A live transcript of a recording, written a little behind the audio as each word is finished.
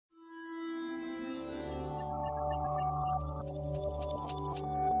Hi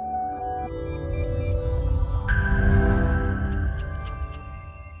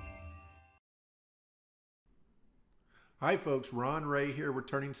folks, Ron Ray here,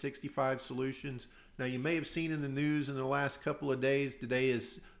 Returning 65 Solutions. Now you may have seen in the news in the last couple of days, today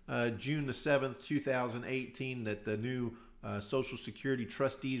is June the 7th, 2018, that the new Social Security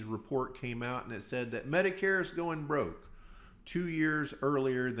trustees report came out, and it said that Medicare is going broke 2 years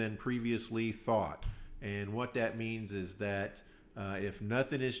earlier than previously thought. And what that means is that if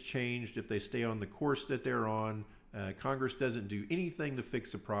nothing is changed, if they stay on the course that they're on, Congress doesn't do anything to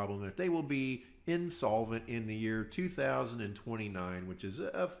fix the problem, that they will be insolvent in the year 2029, which is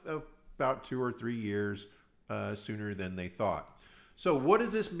about 2 or 3 years sooner than they thought. So what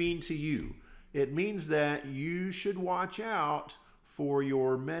does this mean to you? It means that you should watch out for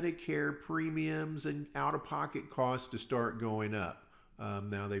your Medicare premiums and out-of-pocket costs to start going up.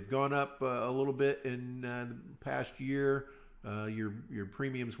 Now they've gone up a little bit in the past year. Your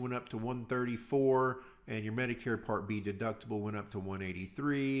premiums went up to $134, and your Medicare Part B deductible went up to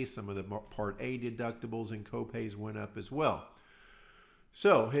 $183. Some of the Part A deductibles and copays went up as well.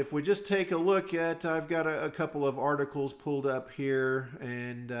 So if we just take a look at, I've got a couple of articles pulled up here,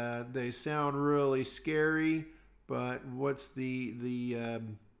 and they sound really scary, but what's the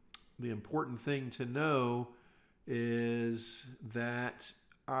important thing to know is that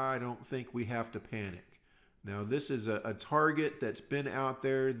I don't think we have to panic. Now this is a target that's been out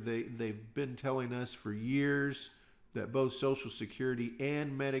there. They've been telling us for years that both Social Security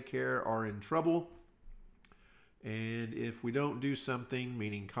and Medicare are in trouble. And if we don't do something,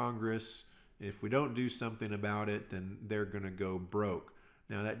 meaning Congress, if we don't do something about it, then they're going to go broke.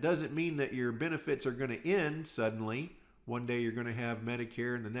 Now that doesn't mean that your benefits are going to end suddenly. One day you're going to have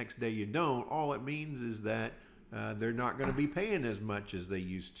Medicare and the next day you don't. All it means is that they're not going to be paying as much as they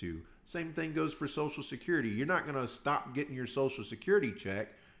used to. Same thing goes for Social Security. You're not going to stop getting your Social Security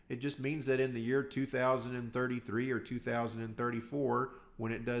check. It just means that in the year 2033 or 2034,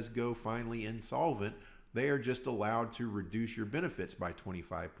 when it does go finally insolvent, they are just allowed to reduce your benefits by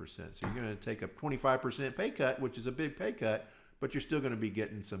 25%. So you're going to take a 25% pay cut, which is a big pay cut, but you're still going to be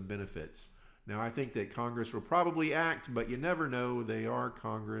getting some benefits. Now, I think that Congress will probably act, but you never know. They are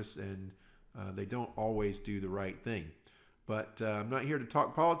Congress, and they don't always do the right thing. But I'm not here to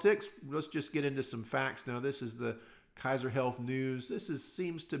talk politics. Let's just get into some facts. Now, this is the Kaiser Health News. This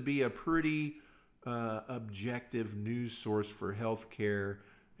seems to be a pretty objective news source for healthcare.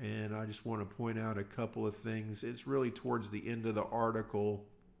 And I just want to point out a couple of things. It's really towards the end of the article.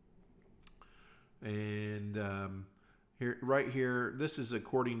 And right here, this is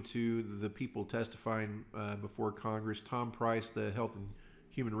according to the people testifying before Congress. Tom Price, the Health and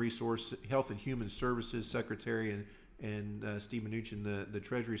Human Services Secretary, and Steve Mnuchin, the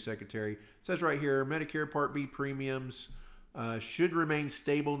Treasury Secretary, says right here, Medicare Part B premiums should remain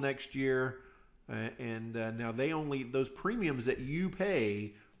stable next year. Now those premiums that you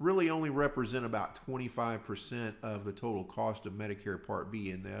pay really only represent about 25% of the total cost of Medicare Part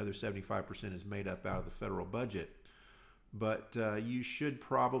B, and the other 75% is made up out of the federal budget. But you should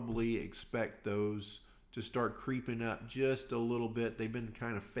probably expect those to start creeping up just a little bit. They've been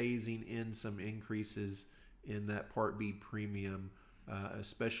kind of phasing in some increases in that Part B premium,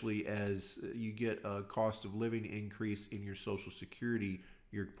 especially as you get a cost of living increase in your Social Security.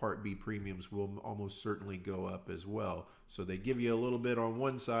 Your Part B premiums will almost certainly go up as well. So they give you a little bit on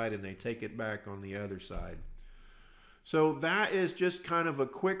one side and they take it back on the other side. So that is just kind of a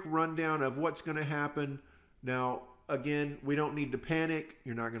quick rundown of what's going to happen. Now, again, we don't need to panic.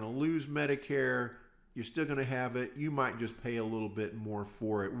 You're not going to lose Medicare. You're still going to have it. You might just pay a little bit more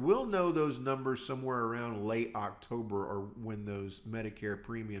for it. We'll know those numbers somewhere around late October, or when those Medicare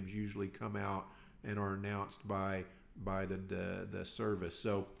premiums usually come out and are announced by the service.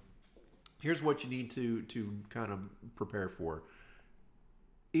 So here's what you need to kind of prepare for.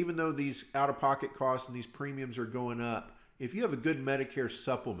 Even though these out-of-pocket costs and these premiums are going up, if you have a good Medicare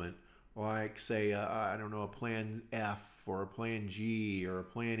supplement, like say, I don't know, a Plan F or a Plan G or a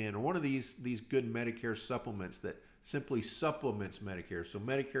Plan N, or one of these good Medicare supplements that simply supplements Medicare. So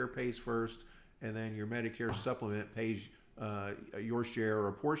Medicare pays first, and then your Medicare supplement pays your share or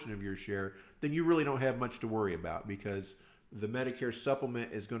a portion of your share, then you really don't have much to worry about, because the Medicare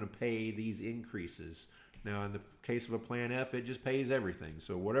supplement is going to pay these increases. Now, in the case of a Plan F, it just pays everything.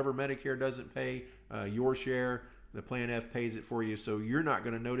 So whatever Medicare doesn't pay, your share, the Plan F pays it for you. So you're not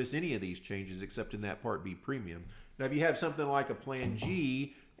going to notice any of these changes except in that Part B premium. Now, if you have something like a Plan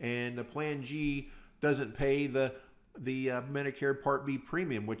G, and the Plan G doesn't pay the Medicare Part B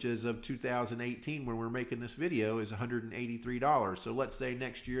premium, which is of 2018 when we're making this video, is $183. So let's say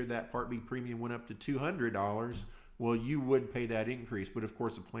next year that Part B premium went up to $200. well, you would pay that increase. But of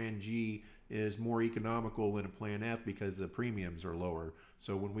course, a Plan G is more economical than a Plan F because the premiums are lower.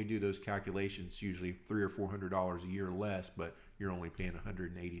 So when we do those calculations, usually $300 or $400 a year less, but you're only paying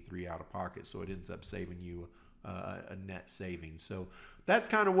 $183 out of pocket. So it ends up saving you a net savings. So that's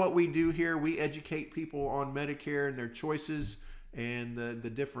kind of what we do here. We educate people on Medicare and their choices and the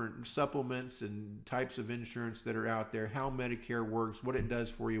different supplements and types of insurance that are out there, how Medicare works, what it does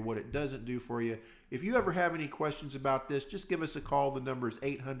for you, what it doesn't do for you. If you ever have any questions about this, just give us a call. The number is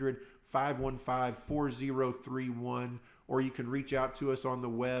 800-515-4031, or you can reach out to us on the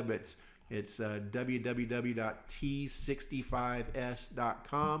web. It's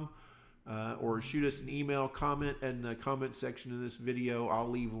www.t65s.com. Or shoot us an email, comment in the comment section of this video. I'll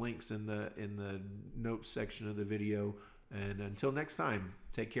leave links in the notes section of the video. And until next time,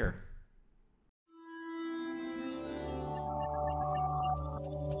 take care.